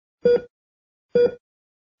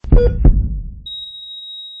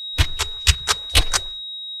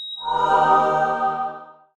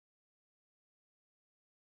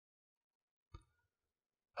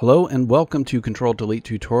Hello and welcome to Control-Delete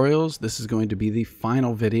Tutorials. This is going to be the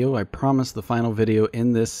final video. I promise the final video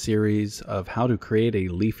in this series of how to create a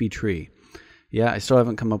leafy tree. Yeah, I still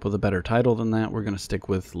haven't come up with a better title than that. We're going to stick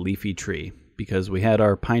with leafy tree because we had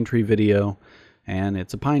our pine tree video and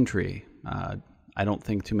it's a pine tree. I don't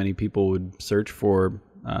think too many people would search for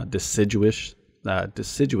deciduous,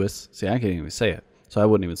 see I can't even say it, so I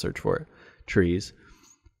wouldn't even search for it, trees.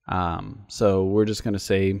 So we're just going to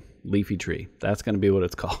say leafy tree. That's going to be what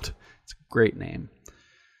it's called. It's a great name.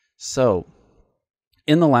 So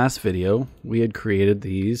in the last video, we had created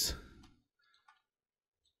these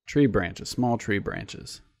tree branches, small tree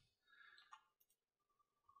branches.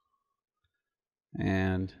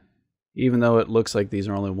 And even though it looks like these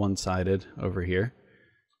are only one-sided over here,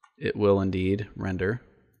 it will indeed render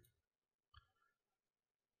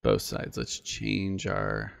both sides. Let's change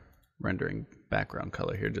our rendering background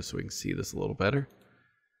color here just so we can see this a little better.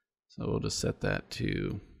 So we'll just set that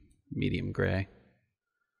to medium gray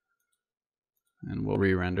and we'll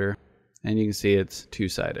re-render, and you can see it's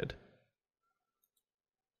two-sided.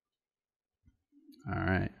 All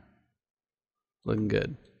right, looking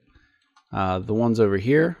good. The ones over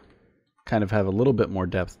here kind of have a little bit more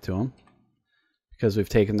depth to them because we've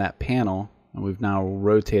taken that panel and we've now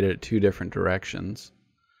rotated it two different directions.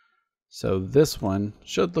 So this one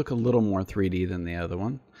should look a little more 3D than the other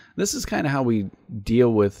one. This is kind of how we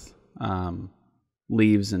deal with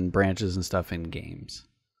leaves and branches and stuff in games.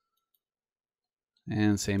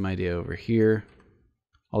 And same idea over here.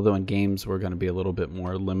 Although in games we're going to be a little bit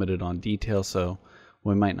more limited on detail, so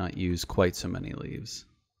we might not use quite so many leaves.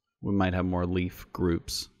 We might have more leaf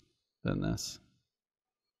groups than this.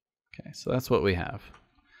 Okay, so that's what we have.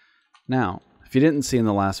 Now, if you didn't see in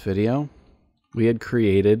the last video, we had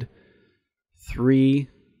created three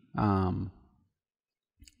kind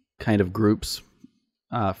of groups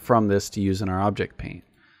from this to use in our object paint.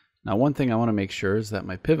 Now, one thing I want to make sure is that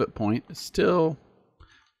my pivot point is still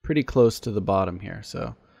pretty close to the bottom here.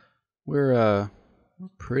 So we're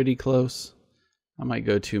pretty close. I might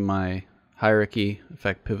go to my hierarchy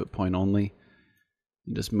effect pivot point only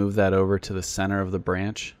and just move that over to the center of the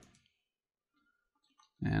branch.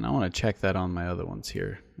 And I want to check that on my other ones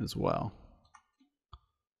here as well.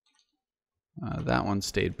 That one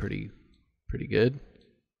stayed pretty good.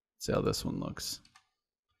 Let's see how this one looks.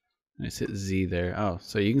 I just hit Z there. Oh,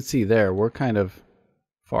 so you can see there we're kind of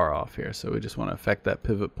far off here. So we just want to affect that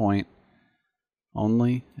pivot point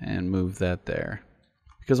only and move that there.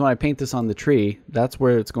 Because when I paint this on the tree, that's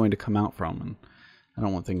where it's going to come out from, and I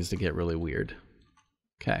don't want things to get really weird.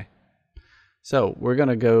 Okay. So we're going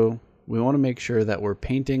to go, we want to make sure that we're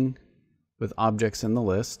painting with objects in the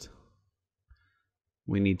list.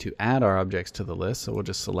 We need to add our objects to the list, so we'll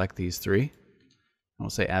just select these three. And we'll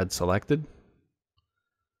say add selected.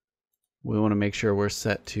 We want to make sure we're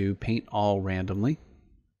set to paint all randomly.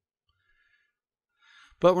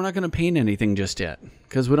 But we're not going to paint anything just yet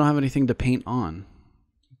because we don't have anything to paint on.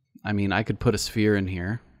 I mean, I could put a sphere in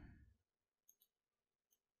here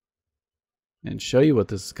and show you what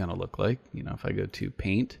this is going to look like. You know, if I go to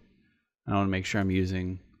paint, I want to make sure I'm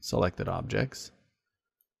using selected objects.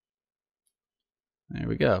 There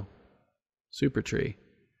we go. Super tree.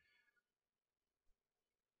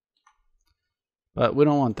 But we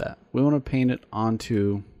don't want that. We want to paint it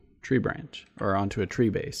onto tree branch or onto a tree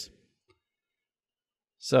base.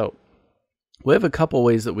 So we have a couple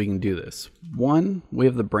ways that we can do this. One, we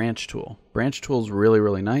have the branch tool. Branch tool is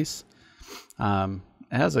really nice. It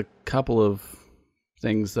has a couple of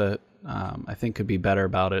things that I think could be better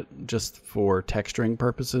about it just for texturing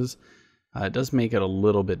purposes. It does make it a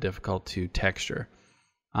little bit difficult to texture.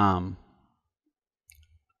 But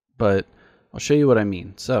I'll show you what I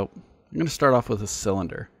mean. So I'm going to start off with a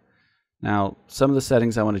cylinder. Now, some of the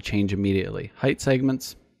settings I want to change immediately. Height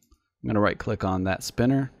segments, I'm going to right click on that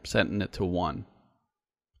spinner, setting it to 1.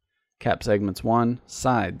 Cap segments 1,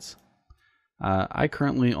 sides. I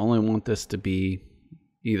currently only want this to be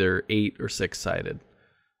either 8 or 6 sided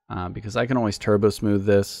because I can always turbo smooth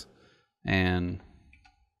this, and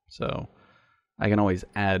so I can always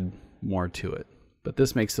add more to it. But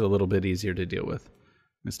this makes it a little bit easier to deal with.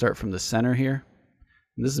 I'm going to start from the center here.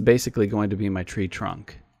 And this is basically going to be my tree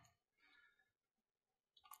trunk.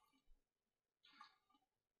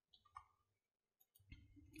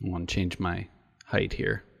 I want to change my height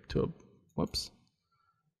here to a,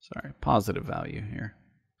 positive value here.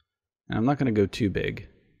 And I'm not going to go too big.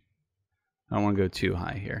 I don't want to go too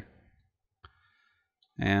high here.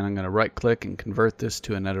 And I'm going to right click and convert this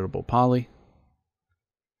to an editable poly.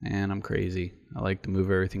 And I'm crazy. I like to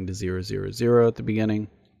move everything to 0, 0, 0 at the beginning.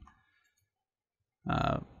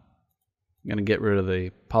 I'm going to get rid of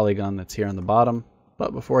the polygon that's here on the bottom,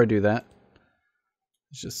 But before I do that,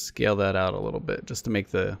 let's just scale that out a little bit just to make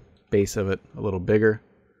the base of it a little bigger.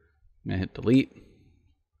 I'm going to hit delete.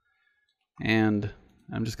 And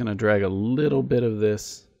I'm just going to drag a little bit of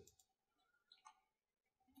this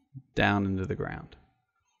down into the ground.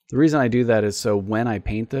 The reason I do that is so when I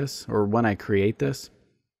paint this, or when I create this,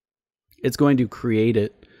 it's going to create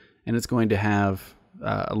it, and it's going to have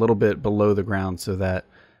a little bit below the ground so that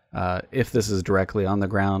if this is directly on the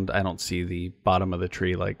ground, I don't see the bottom of the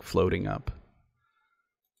tree like floating up.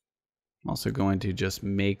 I'm also going to just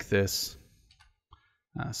make this,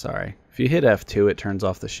 sorry, if you hit F2, it turns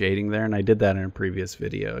off the shading there, and I did that in a previous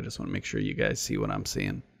video. I just want to make sure you guys see what I'm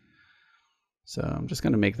seeing. So I'm just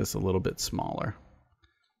going to make this a little bit smaller.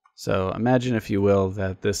 So imagine, if you will,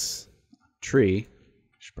 that this tree,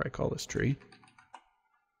 I should probably call this tree,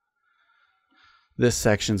 this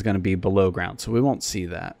section is going to be below ground, so we won't see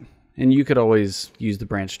that. And you could always use the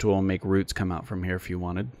branch tool and make roots come out from here if you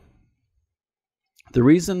wanted. The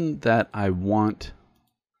reason that I want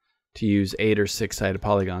to use 8 or 6-sided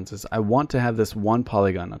polygons is I want to have this one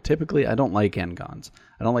polygon. Now, typically, I don't like n-gons.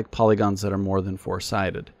 I don't like polygons that are more than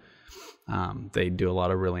 4-sided. They do a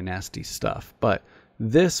lot of really nasty stuff. But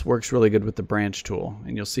this works really good with the branch tool,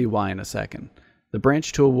 and you'll see why in a second. The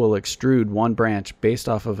branch tool will extrude one branch based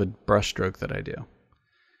off of a brush stroke that I do.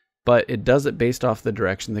 But it does it based off the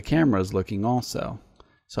direction the camera is looking also.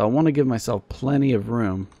 So I want to give myself plenty of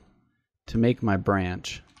room to make my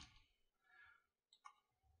branch,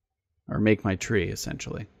 or make my tree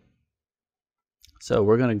essentially. So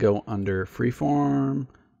we're going to go under Freeform,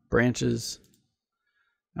 Branches,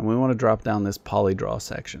 and we want to drop down this Polydraw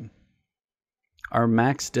section. Our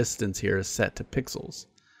max distance here is set to pixels.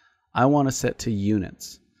 I want to set to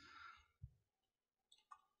units.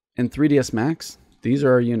 In 3ds Max, these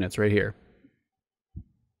are our units right here.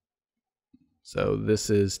 So this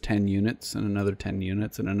is 10 units and another 10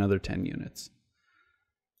 units and another 10 units.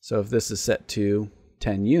 So if this is set to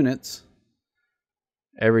 10 units,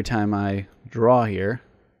 every time I draw here,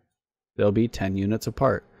 they'll be 10 units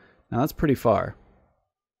apart. Now that's pretty far.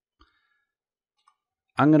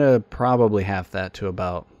 I'm going to probably half that to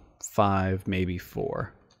about 5, maybe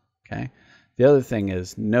 4. Okay. The other thing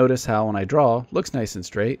is, notice how when I draw, it looks nice and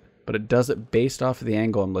straight, but it does it based off of the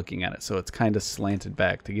angle I'm looking at it. So it's kind of slanted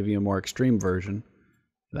back to give you a more extreme version.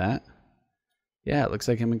 That. Yeah, it looks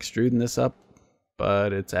like I'm extruding this up,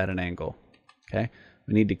 but it's at an angle. Okay.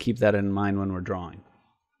 We need to keep that in mind when we're drawing.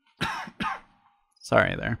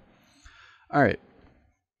 Sorry there. All right.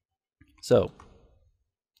 So,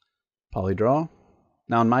 Polydraw.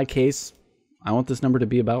 Now in my case, I want this number to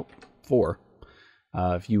be about 4.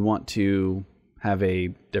 If you want to have a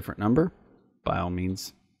different number, by all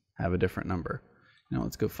means, have a different number. You know,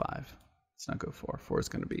 let's go 5. Let's not go 4. 4 is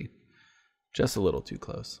going to be just a little too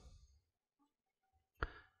close.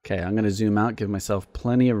 Okay, I'm going to zoom out, give myself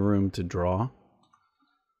plenty of room to draw.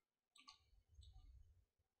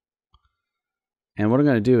 And what I'm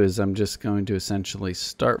going to do is I'm just going to essentially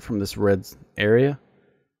start from this red area.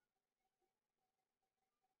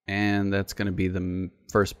 And that's going to be the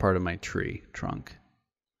first part of my tree trunk.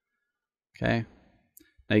 Okay.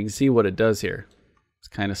 Now you can see what it does here. It's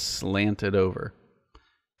kind of slanted over.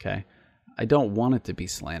 Okay. I don't want it to be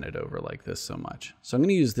slanted over like this so much. So I'm going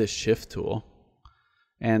to use this shift tool.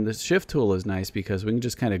 And the shift tool is nice because we can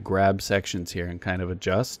just kind of grab sections here and kind of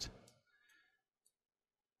adjust.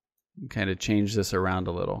 And kind of change this around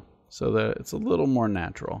a little so that it's a little more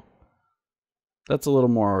natural. That's a little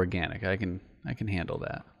more organic. I can handle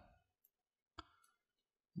that.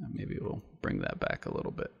 Maybe we'll bring that back a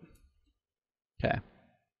little bit. Okay.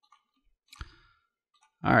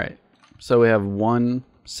 All right. So we have one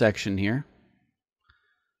section here.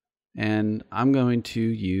 And I'm going to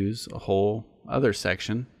use a whole other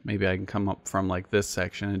section. Maybe I can come up from like this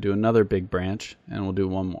section and do another big branch, and we'll do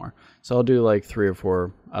one more. So I'll do like 3 or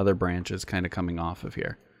 4 other branches kind of coming off of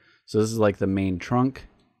here. So this is like the main trunk.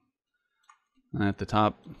 And at the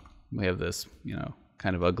top, we have this, you know,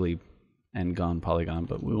 kind of ugly n-gon polygon,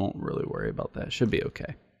 but we won't really worry about that. It should be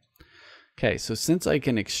okay. Okay, so since I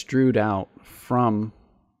can extrude out from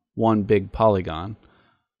one big polygon,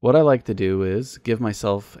 what I like to do is give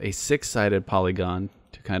myself a 6-sided polygon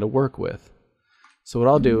to kind of work with. So what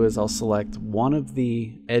I'll do is I'll select one of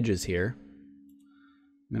the edges here.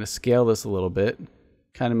 I'm going to scale this a little bit,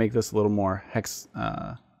 kind of make this a little more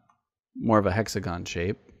more of a hexagon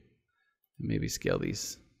shape. Maybe scale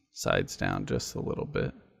these sides down just a little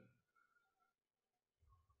bit.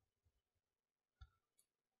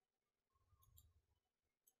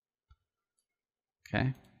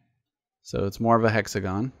 Okay, so it's more of a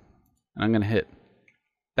hexagon, and I'm going to hit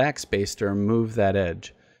backspace to remove that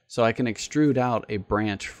edge. So I can extrude out a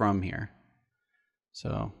branch from here.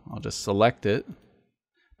 So I'll just select it.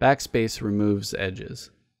 Backspace removes edges.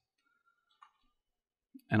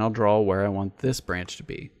 And I'll draw where I want this branch to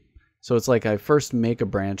be. So it's like I first make a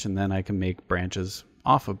branch and then I can make branches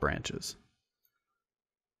off of branches.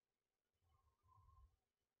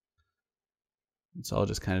 And so I'll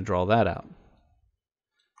just kind of draw that out.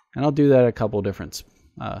 And I'll do that at a couple different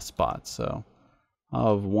spots. So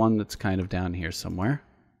I'll have one that's kind of down here somewhere.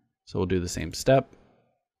 So we'll do the same step.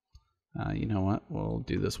 You know what? We'll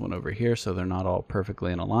do this one over here so they're not all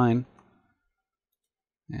perfectly in a line.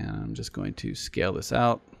 And I'm just going to scale this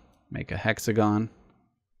out, make a hexagon,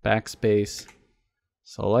 backspace,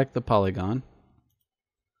 select the polygon,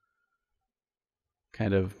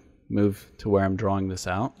 kind of move to where I'm drawing this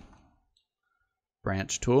out,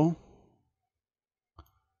 branch tool.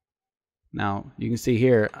 Now you can see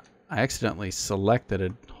here I accidentally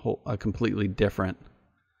selected a completely different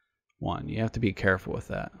one. You have to be careful with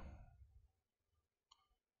that.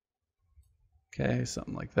 Okay,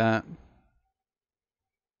 something like that.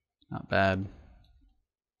 Not bad.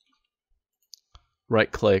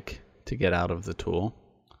 Right click to get out of the tool.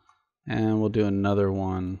 And we'll do another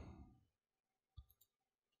one.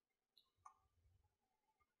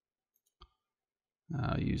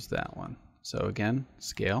 I'll use that one. So again,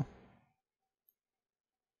 scale.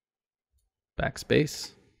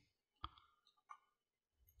 Backspace.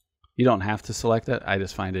 You don't have to select it. I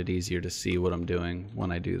just find it easier to see what I'm doing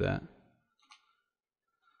when I do that.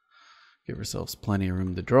 Give ourselves plenty of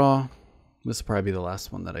room to draw. This will probably be the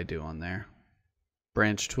last one that I do on there.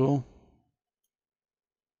 Branch tool.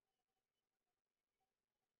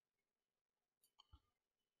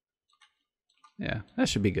 Yeah, that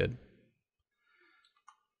should be good.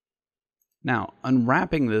 Now,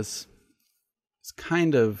 unwrapping this is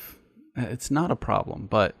kind of, it's not a problem,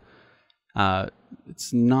 but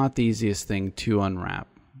it's not the easiest thing to unwrap.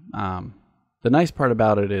 The nice part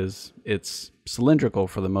about it is it's cylindrical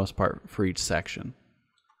for the most part for each section.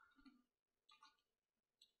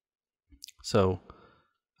 So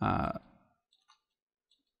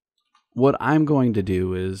what I'm going to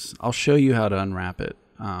do is I'll show you how to unwrap it.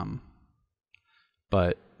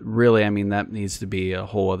 But really, I mean, that needs to be a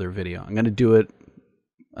whole other video. I'm going to do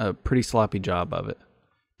a pretty sloppy job of it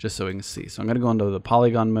just so we can see. So I'm going to go into the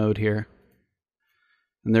polygon mode here.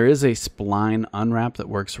 And there is a spline unwrap that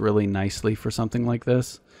works really nicely for something like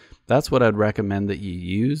this. That's what I'd recommend that you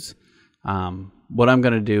use. What I'm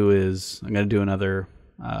going to do is I'm going to do another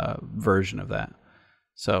version of that.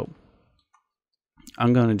 So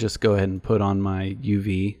I'm going to just go ahead and put on my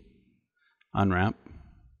UV unwrap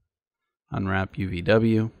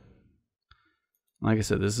UVW. Like I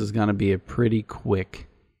said, this is going to be a pretty quick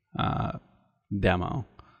demo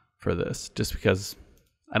for this, just because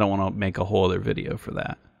I don't want to make a whole other video for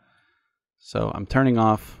that. So I'm turning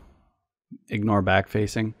off ignore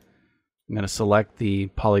backfacing. I'm going to select the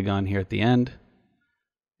polygon here at the end,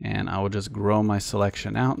 and I will just grow my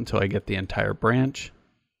selection out until I get the entire branch.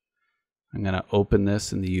 I'm going to open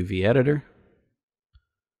this in the UV editor.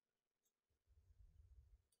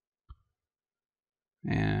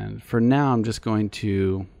 And for now, I'm just going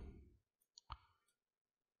to,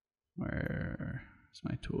 where's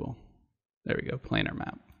my tool? There we go, planar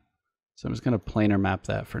map. So I'm just going to planar map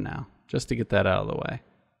that for now, just to get that out of the way.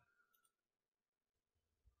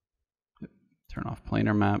 Turn off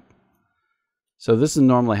planar map. So this is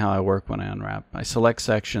normally how I work when I unwrap. I select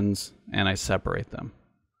sections and I separate them.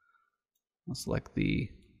 I'll select the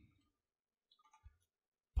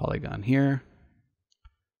polygon here.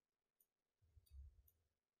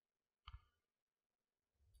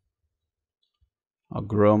 I'll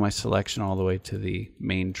grow my selection all the way to the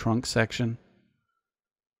main trunk section.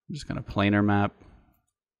 I'm just going to planar map.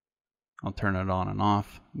 I'll turn it on and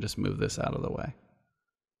off and just move this out of the way.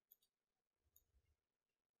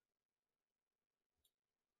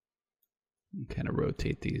 And kind of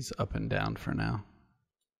rotate these up and down for now.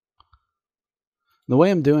 The way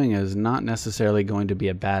I'm doing it is not necessarily going to be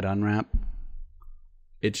a bad unwrap.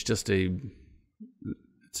 It's just it's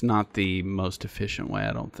not the most efficient way,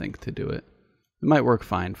 I don't think, to do it. It might work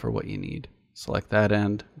fine for what you need. Select that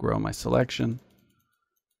end, grow my selection.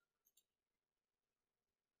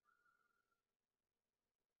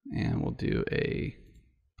 And we'll do a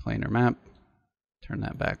planar map. Turn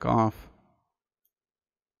that back off.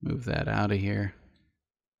 Move that out of here.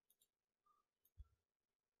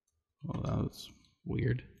 Well, that was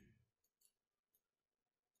weird.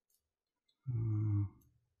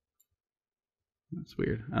 That's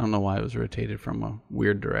weird. I don't know why it was rotated from a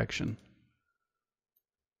weird direction.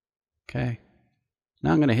 Okay.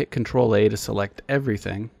 Now I'm going to hit Control A to select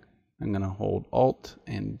everything. I'm going to hold Alt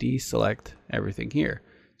and deselect everything here.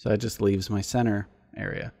 So that just leaves my center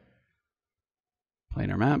area.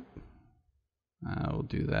 Planar map. We'll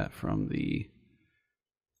do that from the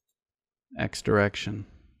X direction.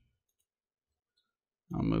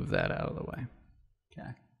 I'll move that out of the way. Okay.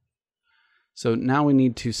 So now we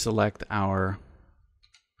need to select our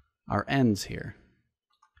ends here,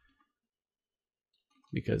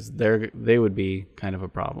 because they would be kind of a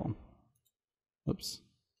problem. Oops.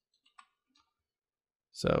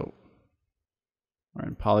 So we're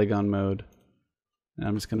in polygon mode, and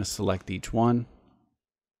I'm just going to select each one.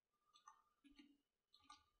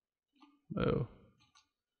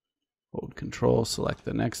 Hold Control, select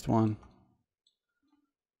the next one.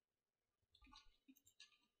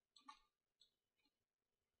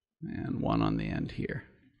 And one on the end here.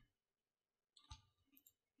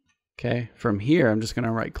 Okay, from here I'm just going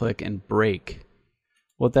to right click and break.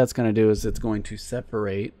 What that's going to do is it's going to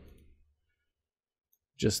separate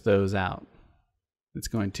just those out. It's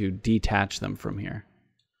going to detach them from here.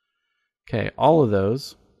 Okay, all of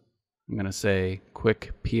those, I'm going to say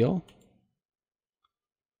quick peel.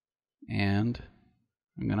 And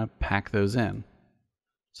I'm going to pack those in.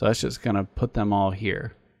 So that's just going to put them all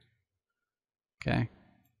here. Okay.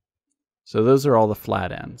 So those are all the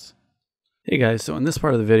flat ends. Hey guys, so in this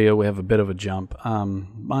part of the video we have a bit of a jump.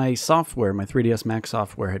 My software, my 3ds Max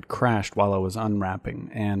software had crashed while I was unwrapping,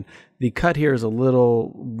 and the cut here is a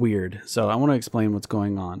little weird. So I want to explain what's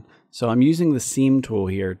going on. So I'm using the seam tool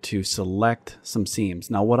here to select some seams.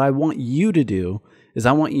 Now what I want you to do is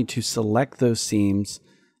I want you to select those seams.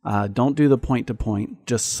 Don't do the point to point,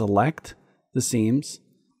 just select the seams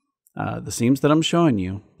that I'm showing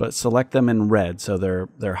you, but select them in red, so they're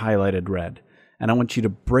highlighted red. And I want you to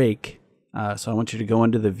break, so I want you to go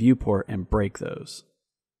into the viewport and break those.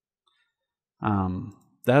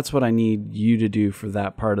 That's what I need you to do for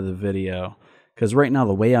that part of the video, because right now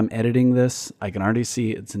the way I'm editing this, I can already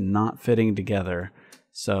see it's not fitting together.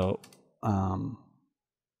 So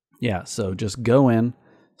yeah, so just go in,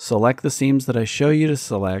 select the seams that I show you to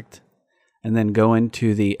select, and then go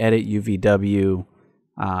into the Edit UVW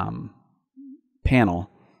panel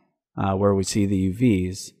where we see the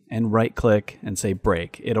UVs, and right click and say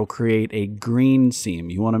break. It'll create a green seam.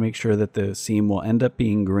 You want to make sure that the seam will end up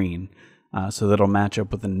being green so that it'll match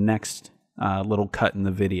up with the next little cut in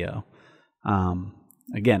the video.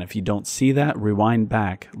 Again, if you don't see that, rewind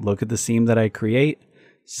back, look at the seam that I create,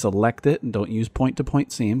 select it, and don't use point to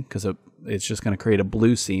point seam, because it's just going to create a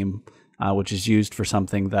blue seam, which is used for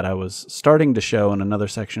something that I was starting to show in another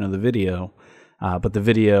section of the video, but the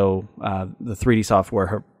video, the 3D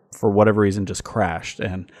software, for whatever reason, just crashed,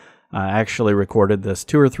 and I actually recorded this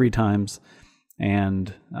 2 or 3 times,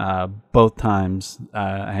 and both times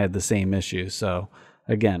I had the same issue. So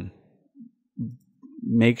again,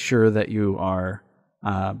 make sure that you are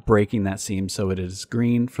breaking that seam so it is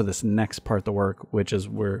green for this next part of the work, which is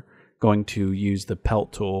we're going to use the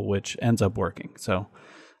pelt tool, which ends up working. So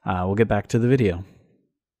we'll get back to the video.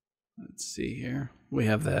 Let's see here. We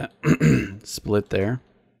have that split there.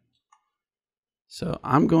 So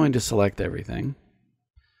I'm going to select everything,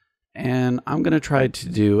 and I'm going to try to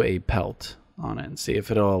do a pelt on it and see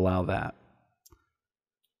if it'll allow that.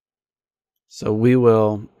 So we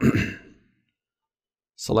will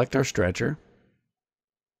select our stretcher,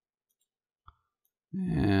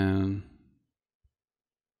 and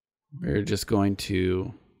we're just going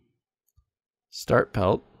to start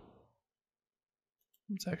pelt.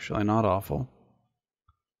 It's actually not awful.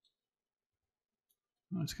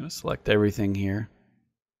 I'm just going to select everything here,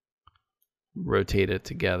 rotate it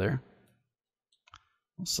together.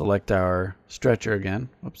 We'll select our stretcher again.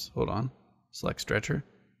 Whoops, hold on. Select stretcher.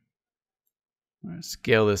 I'm going to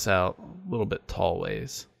scale this out a little bit tall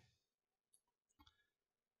ways.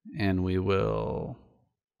 And we will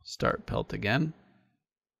start pelt again.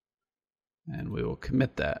 And we will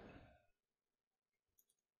commit that.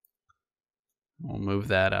 We'll move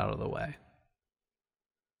that out of the way.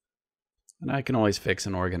 And I can always fix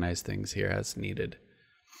and organize things here as needed.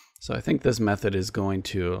 So I think this method is going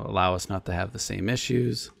to allow us not to have the same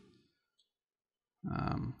issues.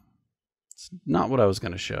 It's not what I was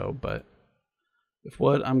going to show, but if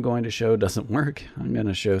what I'm going to show doesn't work, I'm going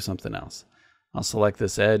to show something else. I'll select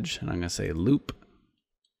this edge, and I'm going to say loop.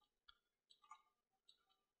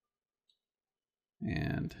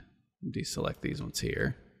 And deselect these ones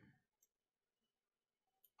here.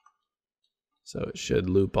 So it should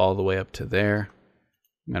loop all the way up to there.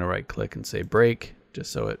 I'm going to right click and say break, just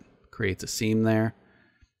so it creates a seam there.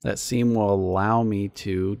 That seam will allow me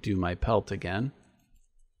to do my pelt again.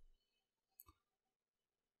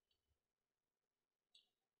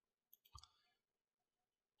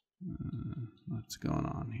 What's going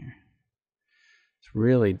on here? It's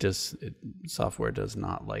really just, software does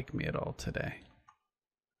not like me at all today.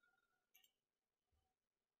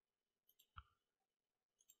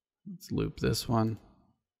 Let's loop this one.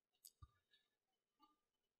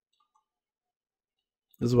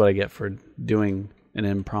 This is what I get for doing an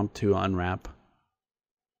impromptu unwrap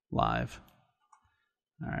live.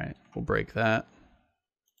 All right, we'll break that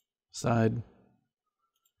side.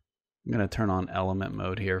 I'm going to turn on element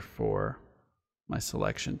mode here for my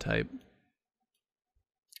selection type.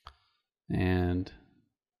 And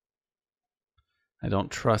I don't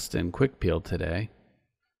trust in quick peel today.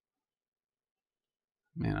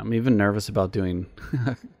 Man, I'm even nervous about doing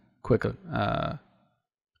quick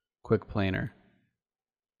planar.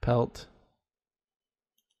 Pelt.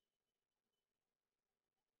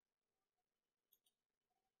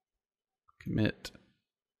 Commit.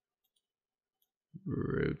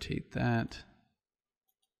 Rotate that.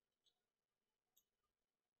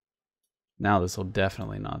 Now this will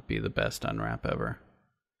definitely not be the best unwrap ever.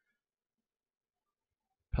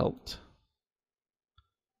 Pelt.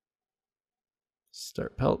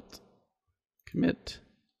 Start pelt. Commit.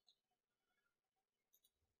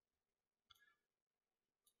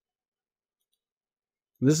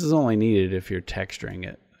 This is only needed if you're texturing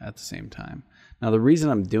it at the same time. Now the reason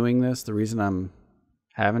I'm doing this, the reason I'm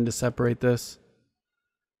having to separate this,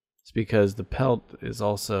 is because the pelt is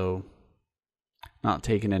also not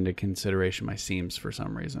taking into consideration my seams for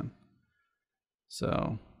some reason.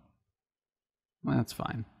 So that's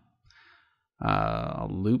fine.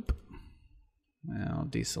 I'll loop. And I'll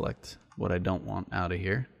deselect what I don't want out of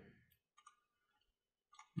here.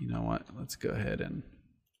 You know what? Let's go ahead and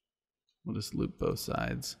we'll just loop both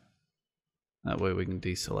sides. That way we can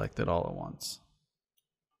deselect it all at once.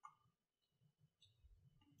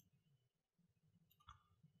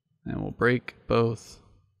 And we'll break both.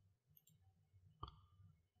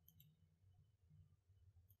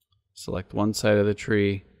 Select one side of the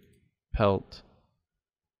tree, pelt,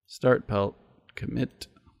 start pelt, commit.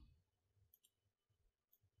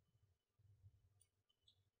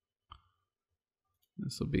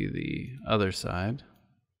 This will be the other side,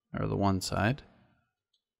 or the one side.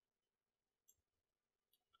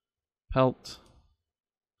 Pelt,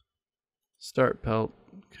 start pelt,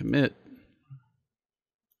 commit,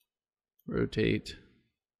 rotate.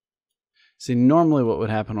 See, normally what would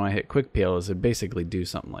happen when I hit quick peel is it basically do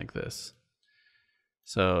something like this.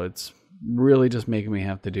 So it's really just making me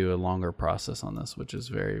have to do a longer process on this, which is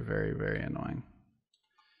very, very, very annoying.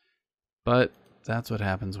 But that's what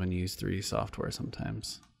happens when you use 3D software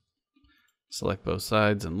sometimes. Select both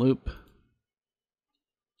sides and loop.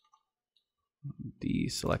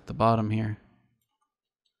 Deselect the bottom here.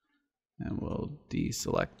 And we'll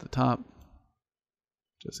deselect the top,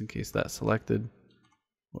 just in case that's selected.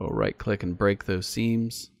 We'll right click and break those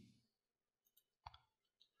seams.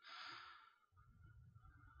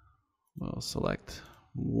 We'll select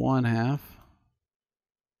one half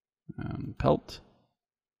and pelt,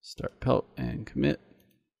 start pelt and commit.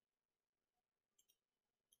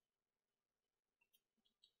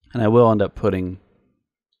 And I will end up putting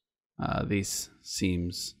these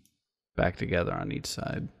seams back together on each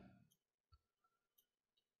side,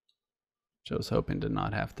 which I was hoping to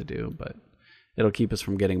not have to do, but it'll keep us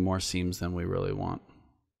from getting more seams than we really want.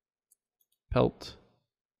 Pelt.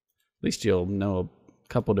 At least you'll know a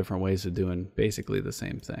couple different ways of doing basically the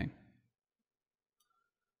same thing.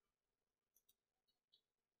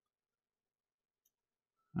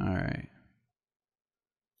 All right.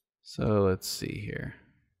 So let's see here.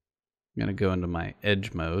 I'm going to go into my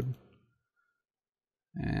edge mode.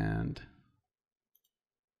 And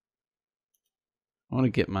I want to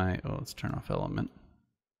get my, let's turn off element.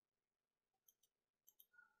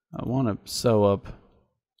 I want to sew up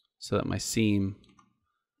so that my seam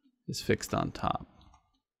is fixed on top.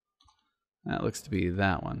 That looks to be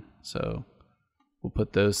that one. So we'll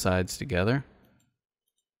put those sides together.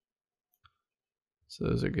 So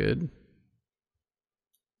those are good.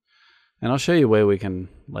 And I'll show you a way we can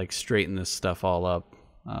like straighten this stuff all up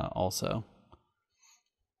also.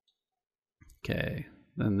 Okay,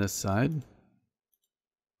 then this side.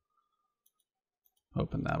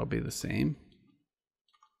 Hoping that'll be the same.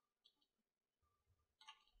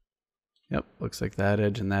 Yep, looks like that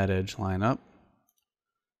edge and that edge line up.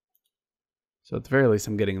 So at the very least,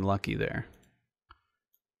 I'm getting lucky there.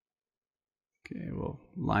 Okay, we'll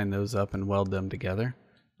line those up and weld them together.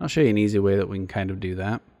 I'll show you an easy way that we can kind of do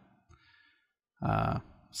that.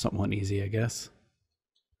 Somewhat easy, I guess.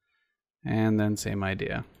 And then same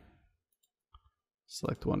idea.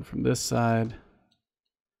 Select one from this side.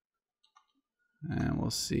 And we'll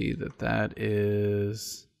see that that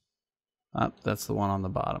is That's the one on the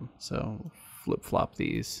bottom. So flip-flop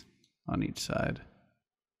these on each side.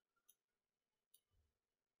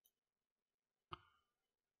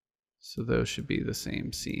 So those should be the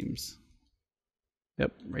same seams.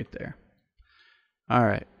 Yep, right there. All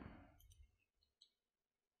right.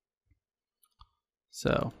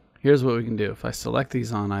 So here's what we can do. If I select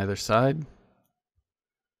these on either side,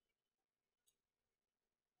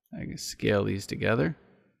 I can scale these together.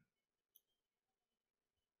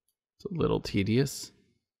 It's a little tedious.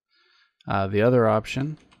 The other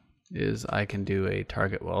option is I can do a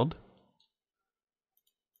target weld.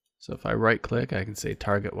 So if I right click, I can say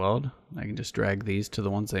target weld. I can just drag these to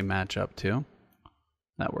the ones they match up to.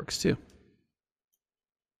 That works too.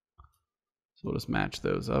 So we'll just match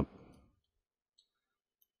those up.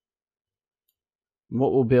 And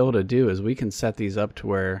what we'll be able to do is we can set these up to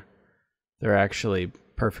where they're actually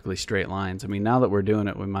perfectly straight lines. I mean, now that we're doing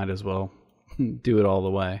it, we might as well do it all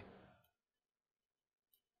the way.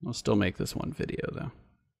 We'll still make this one video though.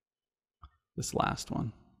 This last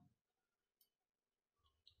one.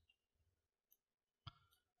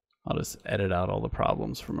 I'll just edit out all the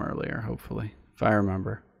problems from earlier, hopefully, if I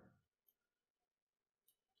remember.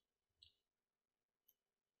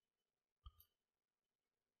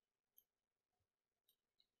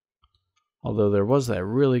 Although there was that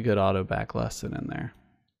really good auto back lesson in there.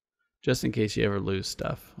 Just in case you ever lose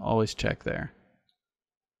stuff, always check there.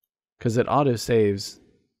 Because it auto saves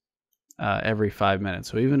every 5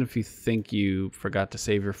 minutes. So even if you think you forgot to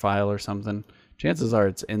save your file or something, chances are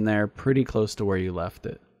it's in there pretty close to where you left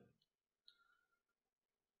it.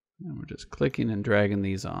 And we're just clicking and dragging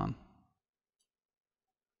these on.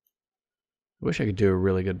 I wish I could do a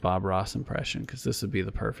really good Bob Ross impression, because this would be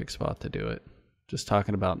the perfect spot to do it. Just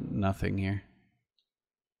talking about nothing here.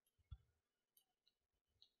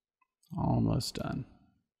 Almost done.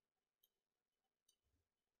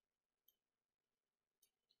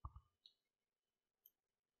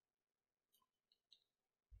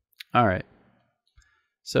 All right.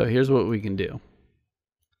 So here's what we can do.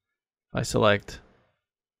 If I select,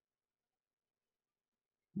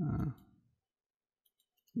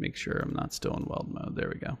 make sure I'm not still in weld mode.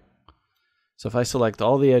 There we go. So if I select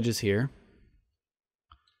all the edges here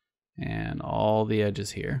and all the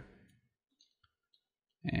edges here,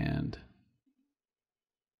 and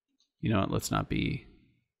you know what, let's not be,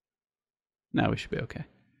 now we should be okay.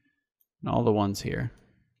 And all the ones here,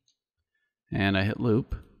 and I hit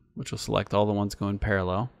loop, which will select all the ones going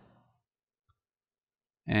parallel.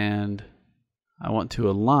 And I want to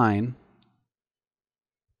align,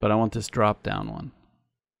 but I want this drop down one.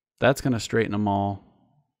 That's going to straighten them all.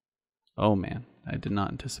 Oh man, I did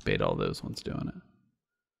not anticipate all those ones doing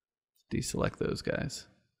it. Deselect those guys.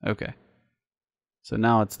 Okay. So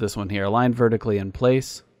now it's this one here, align vertically in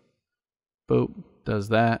place. Boop, does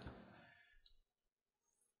that.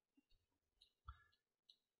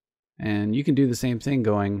 And you can do the same thing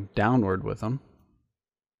going downward with them.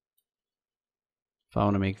 If I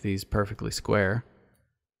want to make these perfectly square.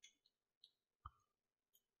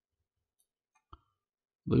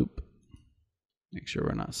 Loop. Make sure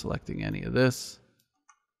we're not selecting any of this.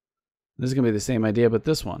 This is going to be the same idea, but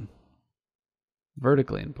this one.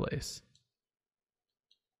 Vertically in place.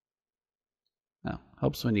 Now,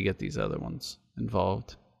 helps when you get these other ones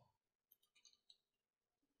involved.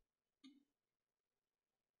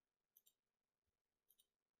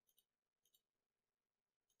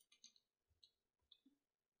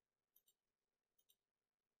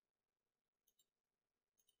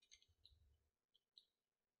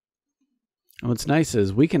 And what's nice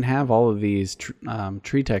is we can have all of these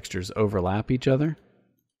tree textures overlap each other,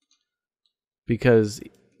 because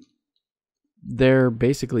they're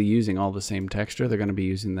basically using all the same texture. They're going to be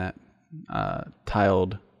using that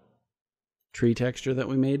tiled tree texture that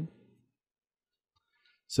we made.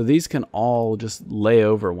 So these can all just lay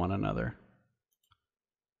over one another.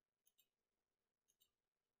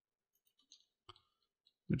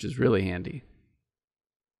 Which is really handy.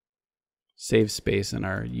 Save space in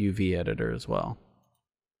our UV editor as well.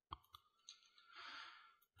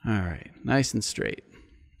 All right, nice and straight.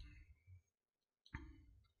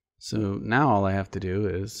 So now all I have to do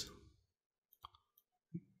is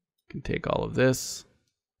I can take all of this,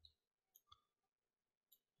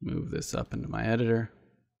 move this up into my editor,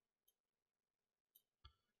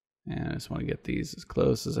 and I just want to get these as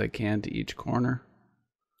close as I can to each corner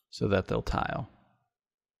so that they'll tile.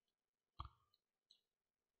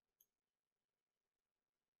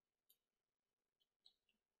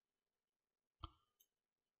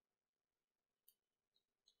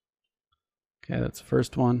 Okay, that's the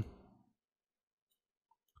first one.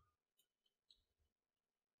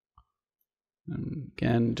 And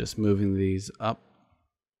again, just moving these up.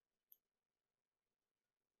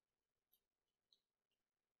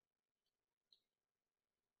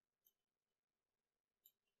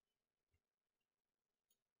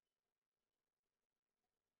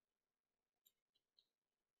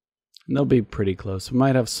 And they'll be pretty close. We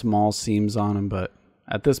might have small seams on them, but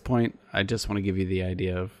at this point, I just want to give you the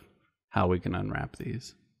idea of how we can unwrap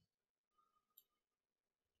these.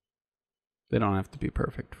 They don't have to be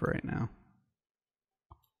perfect for right now.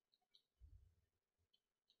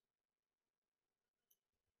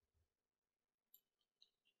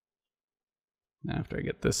 Now after I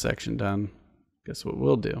get this section done, guess what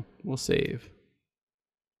we'll do? We'll save.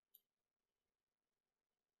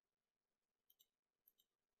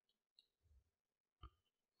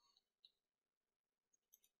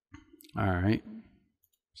 All right,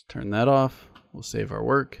 let's turn that off. We'll save our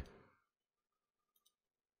work.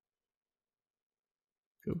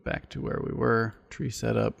 Go back to where we were, tree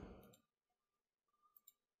setup.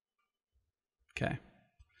 Okay.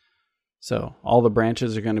 So all the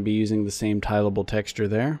branches are going to be using the same tileable texture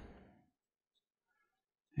there.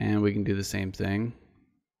 And we can do the same thing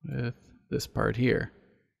with this part here.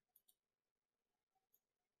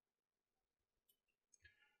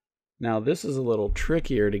 Now this is a little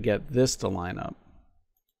trickier to get this to line up,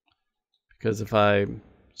 because if I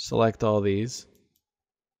select all these,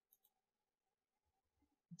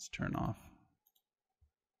 let's turn off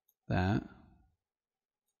that.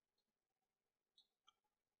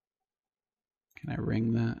 Can I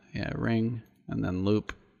ring that? Yeah, ring, and then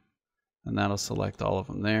loop, and that'll select all of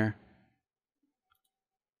them there.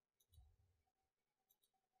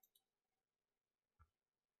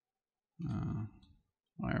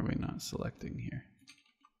 Why are we not selecting here?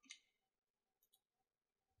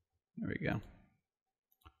 There we go.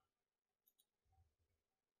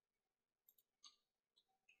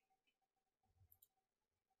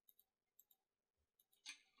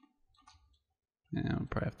 And we'll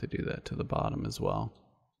probably have to do that to the bottom as well.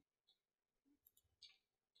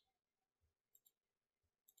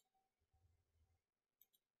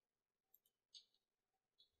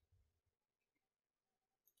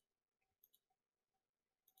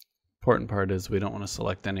 Important part is we don't want to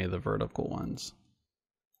select any of the vertical ones.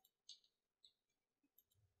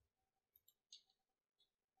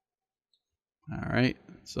 All right,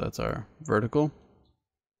 so that's our vertical.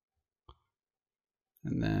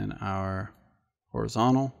 And then our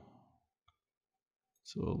horizontal.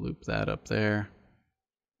 So we'll loop that up there.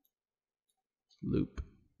 Loop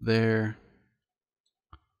there.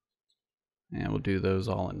 And we'll do those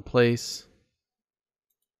all in place.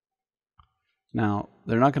 Now,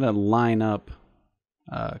 they're not going to line up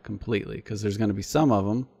completely, because there's going to be some of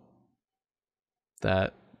them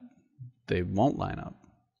that they won't line up.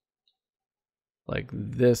 Like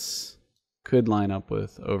this could line up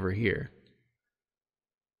with over here,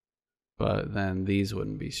 but then these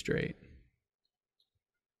wouldn't be straight.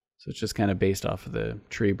 So it's just kind of based off of the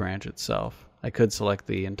tree branch itself. I could select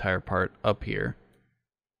the entire part up here.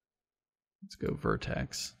 Let's go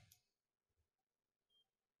vertex.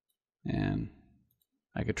 And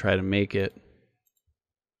I could try to make it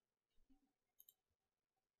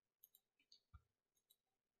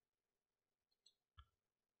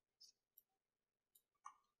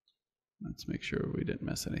let's make sure we didn't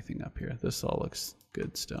mess anything up here. This all looks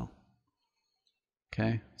good still.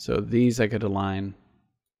 Okay, so these I could align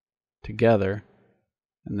together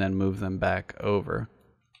and then move them back over.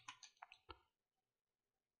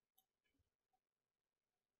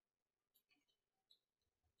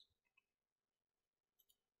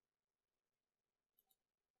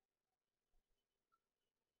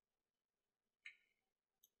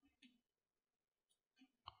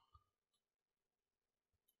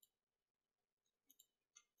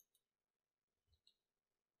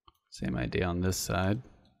 Same idea on this side,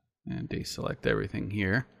 and deselect everything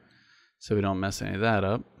here so we don't mess any of that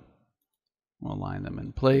up. We'll line them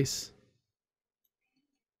in place,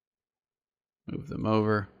 move them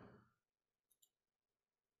over.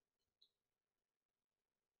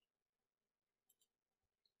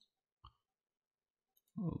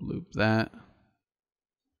 We'll loop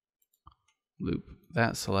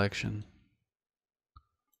that selection.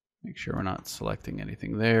 Make sure we're not selecting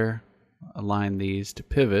anything there. Align these to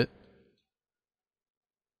pivot.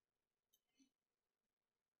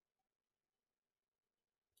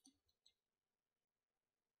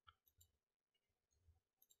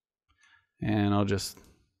 And I'll just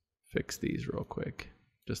fix these real quick.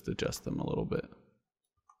 Just adjust them a little bit.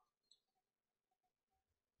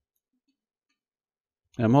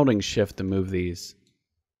 And I'm holding shift to move these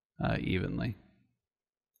evenly.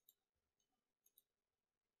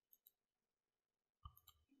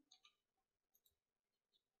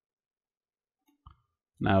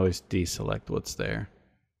 And I always deselect what's there.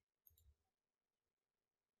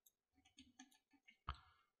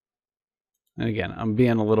 And again, I'm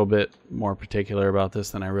being a little bit more particular about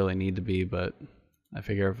this than I really need to be, but I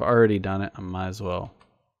figure if I've already done it, I might as well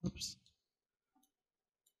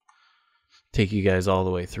take you guys all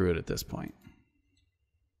the way through it at this point.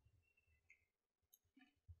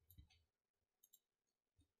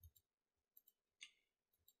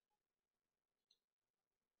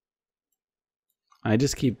 I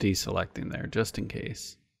just keep deselecting there just in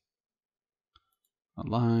case.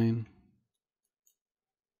 Align.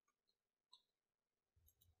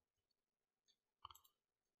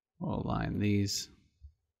 We'll align these.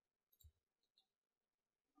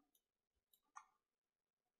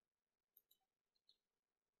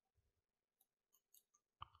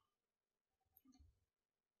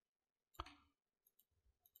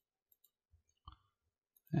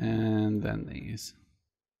 And then these.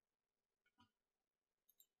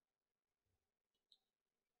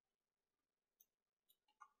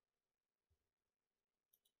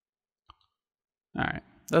 All right,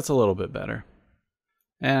 that's a little bit better.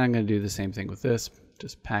 And I'm going to do the same thing with this.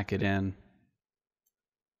 Just pack it in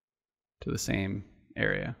to the same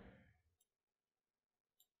area.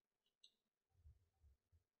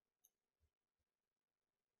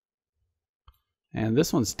 And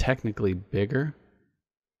this one's technically bigger,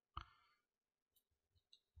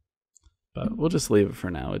 but we'll just leave it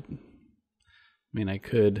for now. I mean, I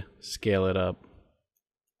could scale it up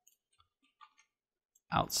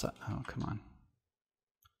outside. Oh, come on.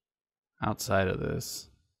 Outside of this.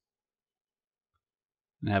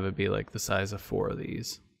 And have it be like the size of 4 of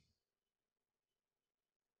these.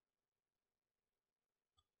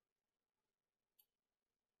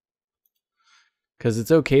 Because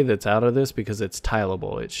it's okay that's out of this because it's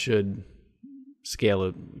tileable. It should scale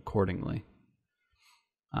it accordingly.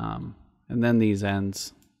 And then these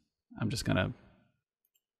ends, I'm just going to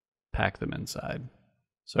pack them inside.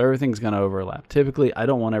 So everything's going to overlap. Typically, I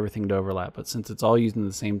don't want everything to overlap, but since it's all using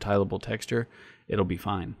the same tileable texture, it'll be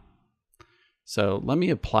fine. So let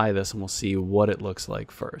me apply this and we'll see what it looks like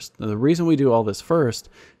first. Now, the reason we do all this first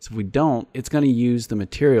is if we don't, it's going to use the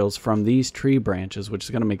materials from these tree branches, which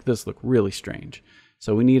is going to make this look really strange.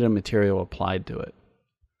 So we need a material applied to it.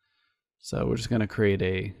 So we're just going to create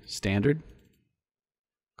a standard,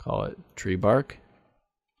 call it tree bark.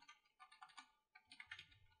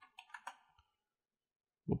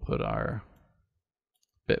 We'll put our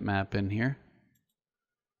bitmap in here.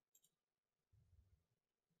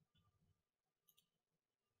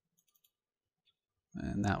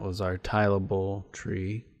 And that was our tileable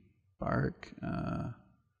tree bark,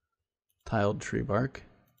 tiled tree bark.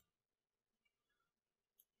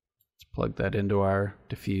 Let's plug that into our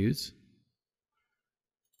diffuse.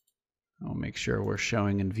 We'll make sure we're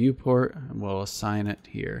showing in viewport, and we'll assign it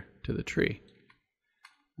here to the tree.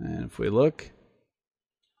 And if we look,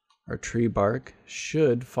 our tree bark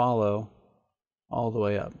should follow all the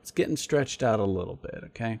way up. It's getting stretched out a little bit,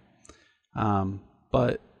 okay?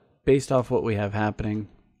 But based off what we have happening,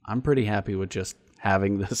 I'm pretty happy with just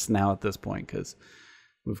having this now at this point because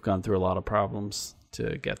we've gone through a lot of problems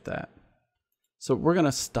to get that. So we're going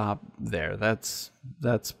to stop there. That's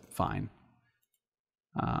fine.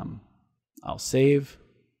 I'll save.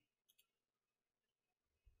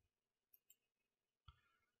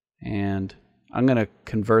 And I'm going to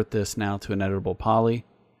convert this now to an editable poly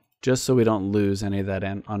just so we don't lose any of that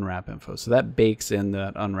unwrap info. So that bakes in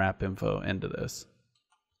that unwrap info into this.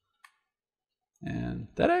 And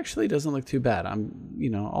that actually doesn't look too bad.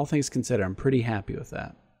 All things considered, I'm pretty happy with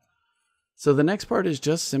that. So the next part is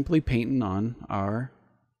just simply painting on our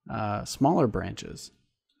smaller branches.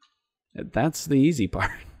 That's the easy part,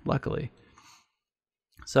 luckily.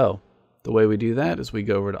 So the way we do that is we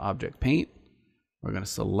go over to Object Paint. We're going to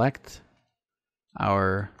select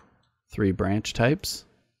our 3 branch types.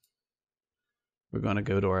 We're going to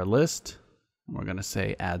go to our list. And we're going to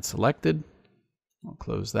say Add Selected. We'll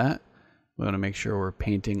close that. We want to make sure we're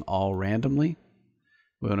painting all randomly.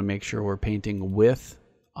 We want to make sure we're painting with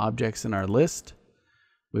objects in our list.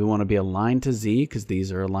 We want to be aligned to Z because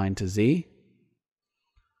these are aligned to Z.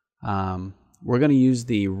 We're going to use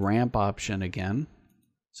the ramp option again.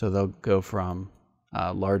 So they'll go from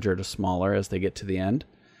larger to smaller as they get to the end.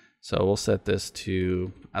 So we'll set this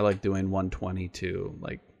to, I like doing 120 to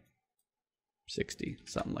like 60,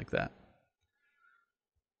 something like that.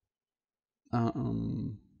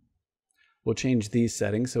 We'll change these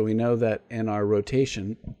settings so we know that in our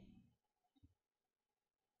rotation,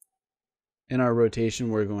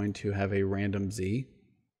 we're going to have a random Z.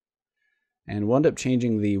 And we'll end up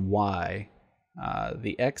changing the Y.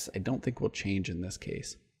 The X, I don't think will change in this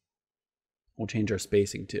case. we'll change our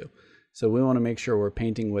spacing too. So we want to make sure we're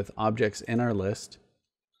painting with objects in our list.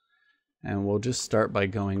 And we'll just start by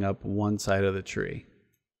going up one side of the tree.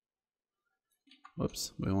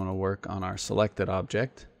 Whoops, we want to work on our selected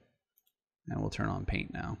object. And we'll turn on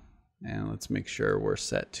paint now. And let's make sure we're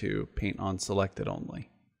set to paint on selected only.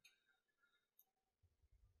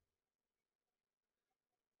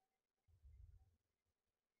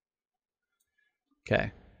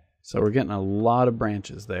 Okay, so we're getting a lot of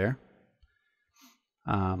branches there.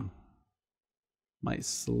 Might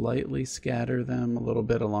slightly scatter them a little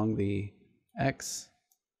bit along the X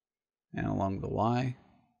and along the Y,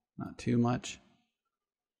 not too much.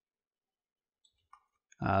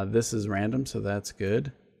 This is random, so that's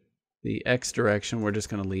good. The X direction we're just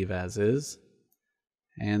going to leave as is.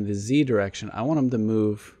 And the Z direction, I want them to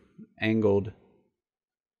move angled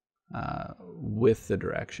with the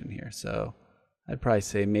direction here. So I'd probably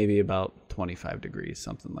say maybe about 25 degrees,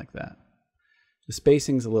 something like that. The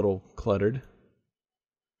spacing's a little cluttered,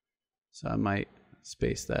 so I might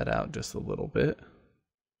space that out just a little bit.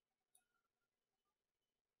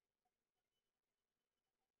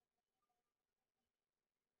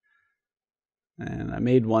 And I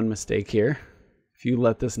made one mistake here. If you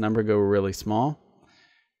let this number go really small,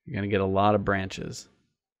 you're going to get a lot of branches.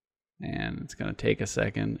 And it's going to take a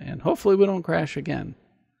second, and hopefully we don't crash again.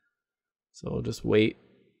 So we'll just wait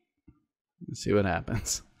and see what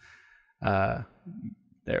happens. There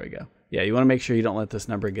we go. Yeah, you want to make sure you don't let this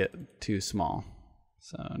number get too small.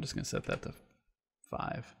 So I'm just going to set that to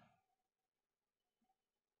 5.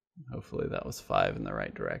 Hopefully that was 5 in the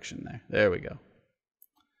right direction there. There we go.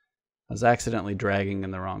 I was accidentally dragging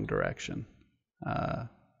in the wrong direction. 5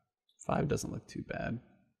 doesn't look too bad.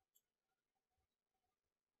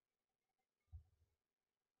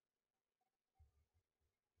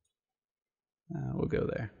 We'll go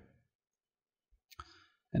there.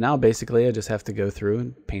 And now basically I just have to go through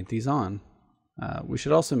and paint these on. We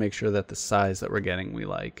should also make sure that the size that we're getting we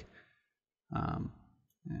like.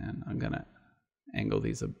 And I'm going to angle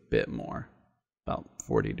these a bit more, about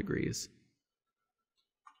 40 degrees.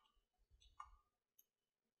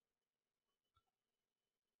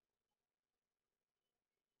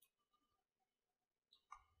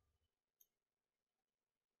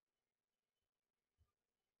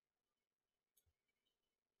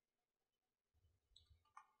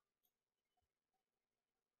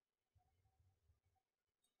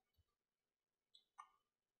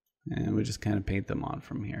 And we just kind of paint them on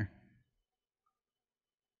from here.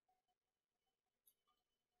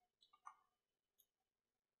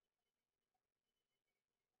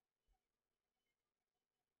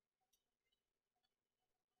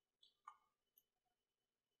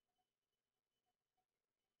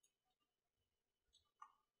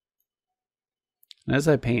 And as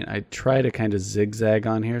I paint, I try to kind of zigzag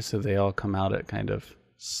on here so they all come out at kind of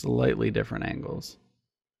slightly different angles.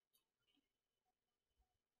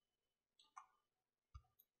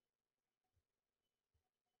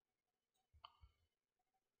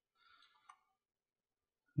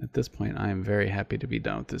 At this point, I am very happy to be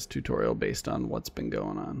done with this tutorial based on what's been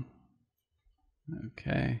going on.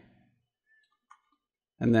 Okay.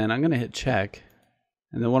 And then I'm going to hit check.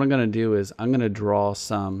 And then what I'm going to do is I'm going to draw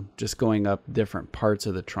some just going up different parts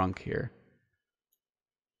of the trunk here.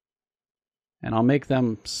 And I'll make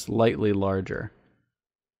them slightly larger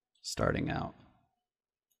starting out.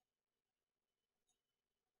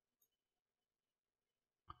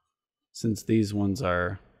 Since these ones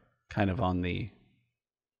are kind of on the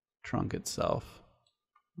trunk itself,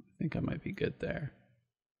 I think I might be good there.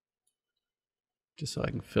 Just so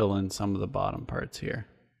I can fill in some of the bottom parts here.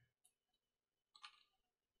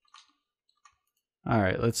 All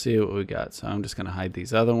right, let's see what we got. So I'm just going to hide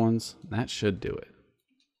these other ones. That should do it.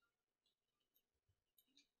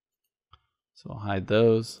 So I'll hide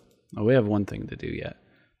those. Oh, we have one thing to do yet.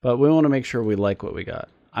 But we want to make sure we like what we got.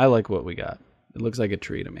 I like what we got. It looks like a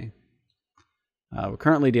tree to me. We're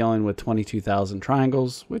currently dealing with 22,000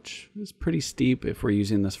 triangles, which is pretty steep if we're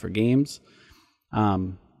using this for games.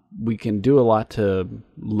 We can do a lot to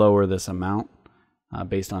lower this amount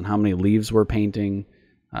based on how many leaves we're painting,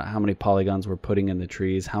 how many polygons we're putting in the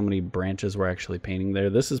trees, how many branches we're actually painting there.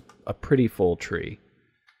 This is a pretty full tree.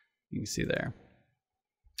 You can see there.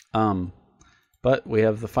 But we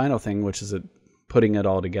have the final thing, which is putting it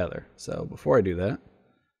all together. So before I do that,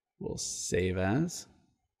 we'll save as.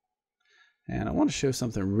 And I want to show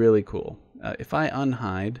something really cool. If I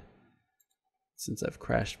unhide, since I've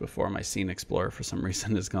crashed before, my Scene Explorer for some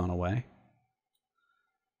reason has gone away.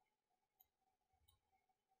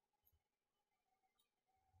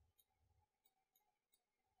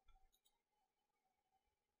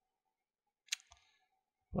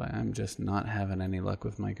 Boy, I'm just not having any luck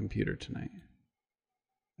with my computer tonight.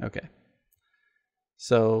 Okay.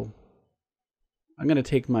 So I'm going to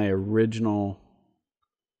take my original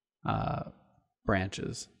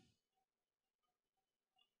branches.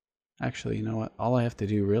 Actually, you know what? All I have to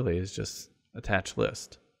do really is just attach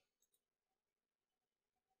list.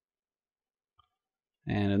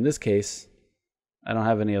 And in this case, I don't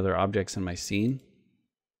have any other objects in my scene.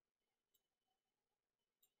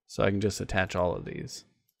 So I can just attach all of these.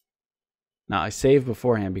 Now I save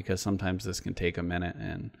beforehand because sometimes this can take a minute,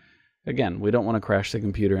 and again, we don't want to crash the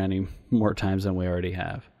computer any more times than we already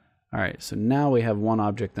have. Alright, so now we have one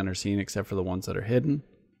object in our scene except for the ones that are hidden.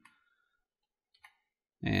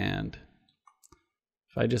 And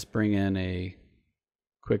if I just bring in a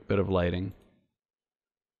quick bit of lighting,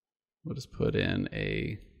 we'll just put in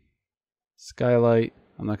a skylight.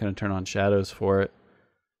 I'm not going to turn on shadows for it.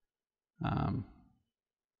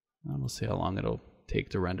 We'll see how long it'll take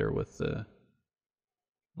to render with the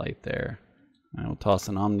light there. And we'll toss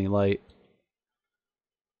an omni light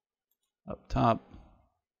up top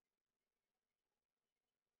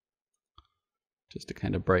just to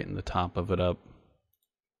kind of brighten the top of it up.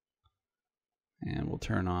 And we'll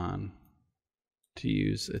turn on to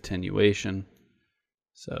use attenuation.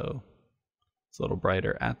 So it's a little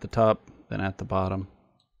brighter at the top than at the bottom.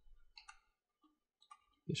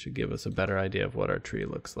 This should give us a better idea of what our tree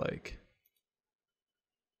looks like.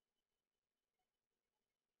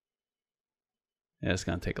 Yeah, it's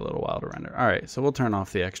going to take a little while to render. Alright, so we'll turn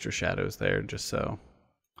off the extra shadows there just so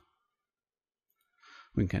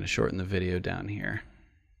we can kind of shorten the video down here.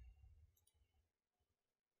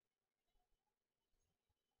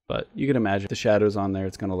 But you can imagine the shadows on there,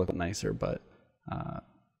 it's going to look nicer, but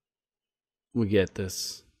we get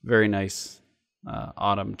this very nice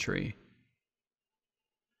autumn tree.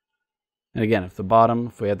 And again, if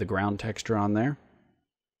we had the ground texture on there,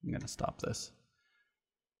 I'm going to stop this.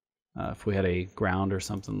 If we had a ground or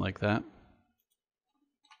something like that,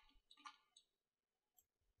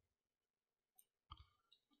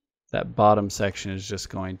 that bottom section is just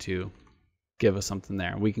going to give us something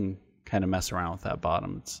there. We can kind of mess around with that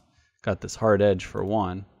bottom. It's got this hard edge for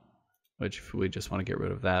one, which if we just want to get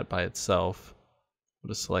rid of that by itself,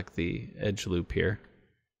 we'll just select the edge loop here.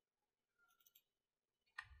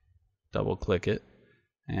 Double click it,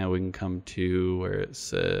 and we can come to where it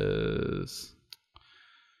says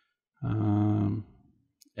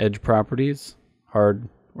edge properties, hard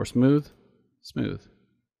or smooth, smooth.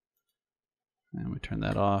 And we turn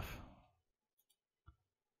that off.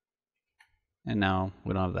 And now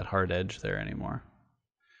we don't have that hard edge there anymore.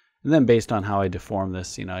 And then based on how I deform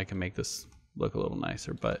this, I can make this look a little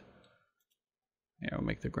nicer, but we'll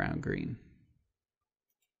make the ground green.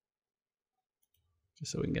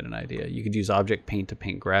 Just so we can get an idea. You could use object paint to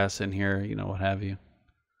paint grass in here, what have you.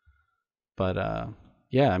 But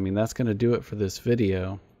yeah, that's going to do it for this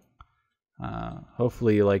video.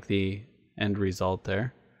 Hopefully you like the end result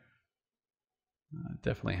there.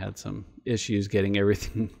 Definitely had some issues getting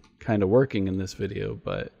everything kind of working in this video,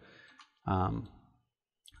 but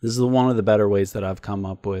this is one of the better ways that I've come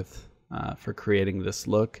up with for creating this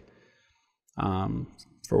look.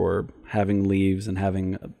 For having leaves and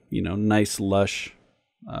having nice lush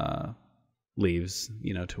leaves,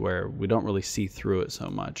 to where we don't really see through it so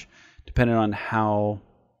much. Depending on how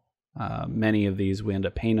many of these we end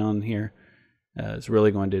up painting on here, is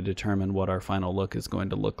really going to determine what our final look is going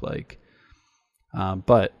to look like.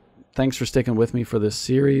 But thanks for sticking with me for this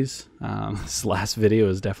series. This last video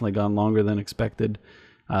has definitely gone longer than expected.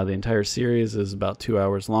 The entire series is about 2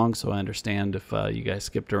 hours long, so I understand if you guys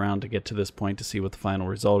skipped around to get to this point to see what the final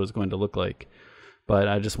result is going to look like. But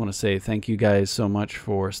I just want to say thank you guys so much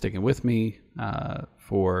for sticking with me,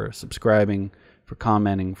 for subscribing, for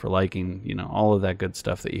commenting, for liking, all of that good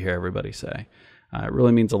stuff that you hear everybody say. It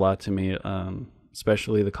really means a lot to me,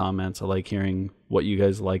 especially the comments. I like hearing what you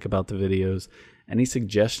guys like about the videos. Any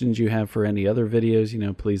suggestions you have for any other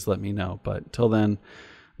videos, please let me know. But until then,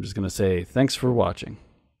 I'm just going to say thanks for watching.